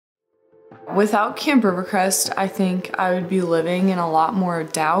Without Camp River Crest, I think I would be living in a lot more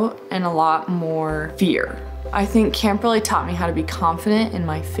doubt and a lot more fear. I think camp really taught me how to be confident in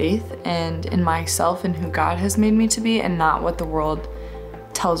my faith and in myself and who God has made me to be, and not what the world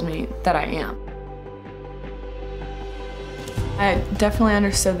tells me that I am. I definitely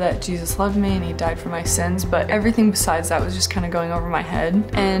understood that Jesus loved me and he died for my sins, but everything besides that was just kind of going over my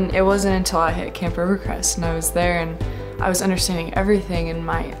head. And it wasn't until I hit Camp River Crest and I was there and I was understanding everything, and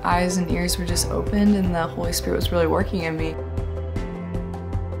my eyes and ears were just opened, and the Holy Spirit was really working in me.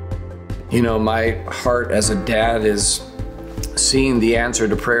 You know, my heart as a dad is seeing the answer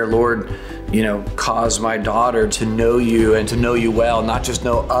to prayer. Lord, you know, cause my daughter to know you and to know you well, not just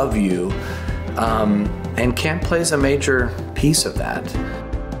know of you. And camp plays a major piece of that.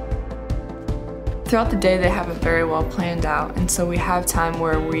 Throughout the day, they have it very well planned out, and so we have time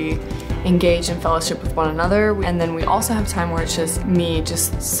where we engage in fellowship with one another, and then we also have time where it's just me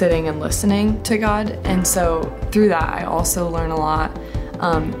just sitting and listening to God. And so through that, I also learn a lot.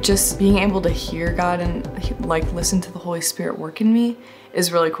 Just being able to hear God and like listen to the Holy Spirit work in me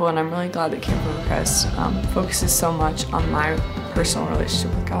is really cool, and I'm really glad that Camp River Crest focuses so much on my personal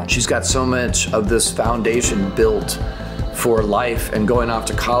relationship with God. She's got so much of this foundation built for life and going off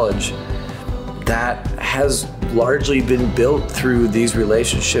to college that has largely been built through these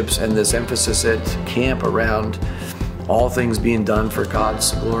relationships and this emphasis at camp around all things being done for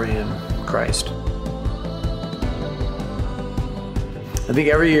God's glory in Christ. I think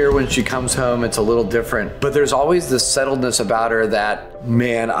every year when she comes home, it's a little different, but there's always this settledness about her that,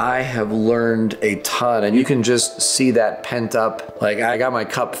 man, I have learned a ton, and you can just see that pent up, like I got my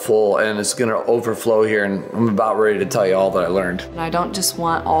cup full and it's gonna overflow here, and I'm about ready to tell you all that I learned. And I don't just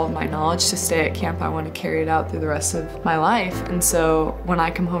want all of my knowledge to stay at camp, I want to carry it out through the rest of my life. And so when I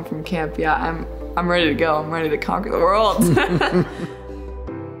come home from camp, yeah, I'm ready to go. I'm ready to conquer the world.